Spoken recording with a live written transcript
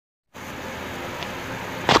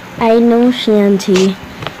I know, Shiiannte.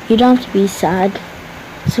 You don't have to be sad.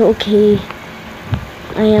 It's okay.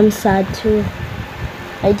 I am sad too.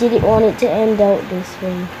 I didn't want it to end out this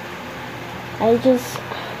way.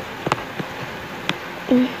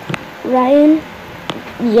 Ryan?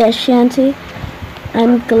 Yes, Shiiannte.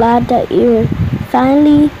 I'm glad that you're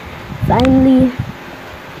finally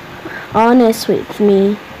honest with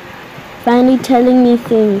me. Finally telling me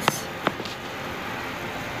things.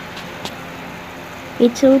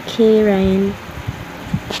 It's okay, Ryan.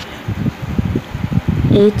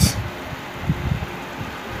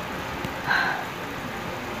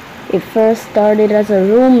 It first started as a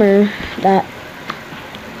rumor that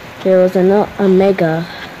there was a mega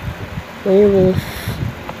werewolf.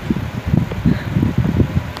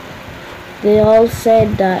 They all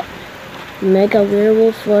said that mega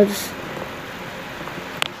werewolf was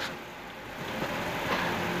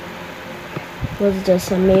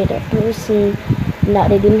just a made-up person, and that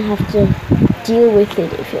they didn't have to deal with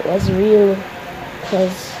it if it was real,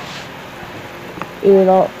 because it would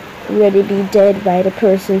already be dead by the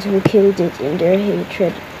persons who killed it in their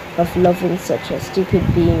hatred of loving such a stupid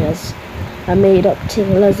being as a made-up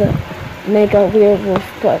tale as a mega werewolf.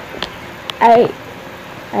 But I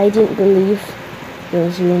didn't believe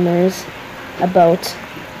those rumors about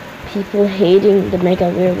people hating the mega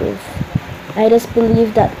werewolf. I just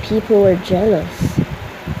believed that people were jealous.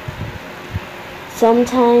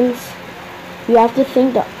 Sometimes you have to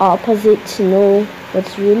think the opposite to know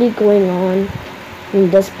what's really going on,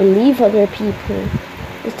 and just believe other people.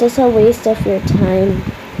 It's just a waste of your time,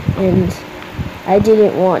 and I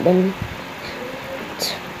didn't want them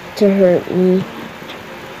to hurt me.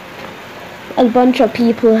 A bunch of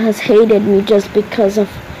people has hated me just because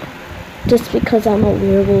I'm a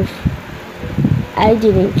werewolf. I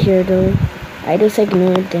didn't care though. I just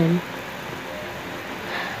ignored them.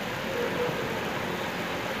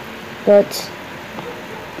 But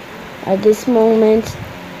at this moment,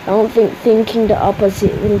 I don't think thinking the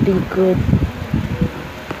opposite will be good.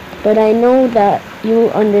 But I know that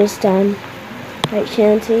you understand, right,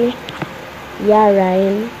 Shiiannte? Yeah,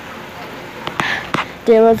 Ryan.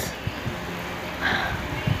 There was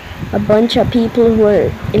a bunch of people who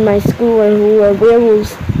were in my school who were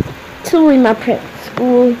werewolves too in my prep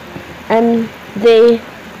school, and they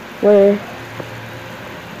were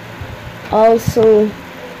also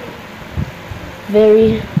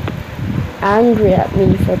very angry at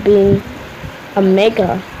me for being a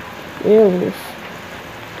mega werewolf.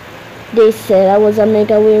 They said I was a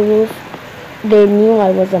mega werewolf. They knew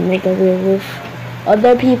I was a mega werewolf.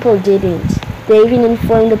 Other people didn't. They even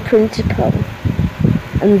informed the principal.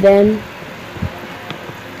 And then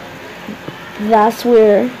that's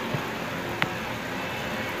where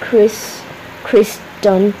Chris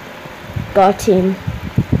Dunn got in.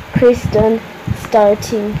 Chris Dunn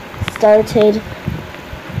started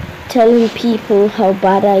telling people how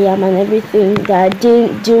bad I am and everything that I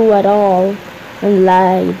didn't do at all, and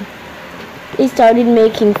lied. He started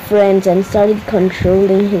making friends and started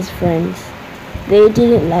controlling his friends. They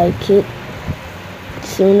didn't like it.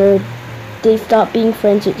 Sooner they stopped being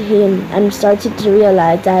friends with him and started to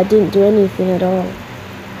realize that I didn't do anything at all.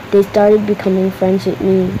 They started becoming friends with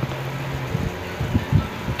me.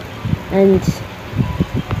 And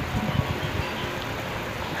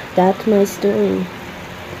that's my story.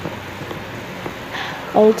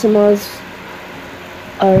 Ultimas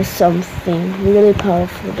are something really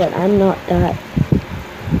powerful, but I'm not that.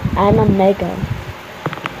 I'm a mega.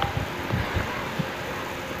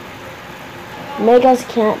 Megas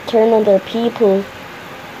can't turn other people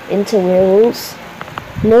into werewolves.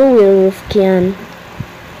 No werewolf can.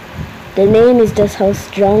 The name is just how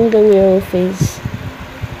strong the werewolf is.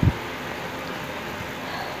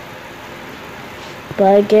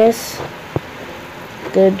 But I guess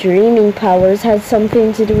the dreaming powers had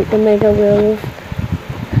something to do with the mega werewolf.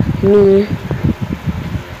 Me.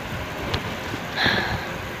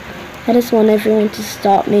 I just want everyone to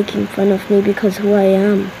stop making fun of me because who I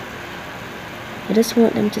am. I just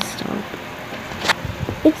want them to stop.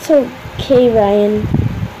 It's okay, Ryan.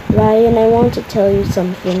 Ryan, I want to tell you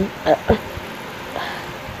something.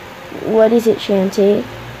 What is it, Shiiannte?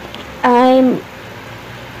 I'm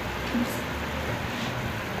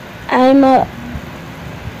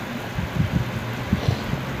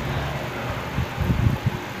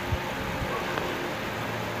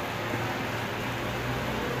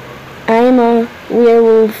a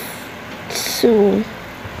werewolf too.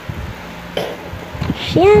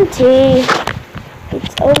 Shiiannte,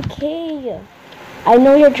 it's okay. I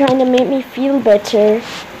know you're trying to make me feel better,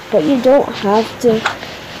 but you don't have to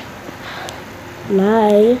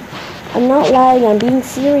lie. I'm not lying, I'm being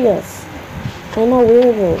serious. I'm a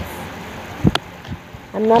werewolf.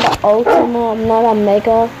 I'm not an Ultima, I'm not a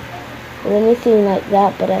Mega, or anything like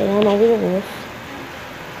that, but I am a werewolf.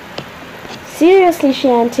 Seriously,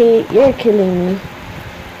 Shiiannte, you're killing me.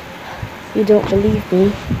 You don't believe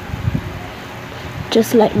me.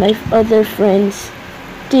 Just like my other friends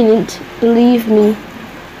didn't believe me.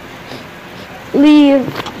 Leave.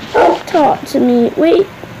 Talk to me. Wait,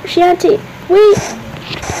 Shiiannte, wait.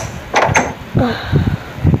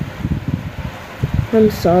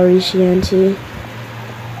 I'm sorry, Shiiannte.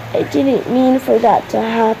 I didn't mean for that to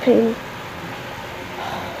happen.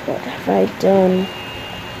 What have I done?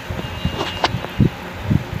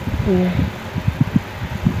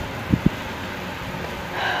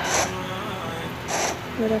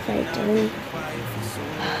 What have I done?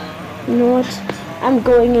 You know what? I'm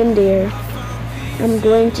going in there. I'm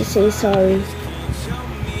going to say sorry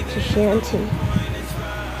to Shiiannte.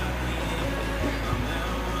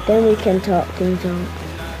 Then we can talk things out.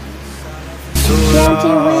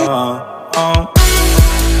 Shiiannte, wait.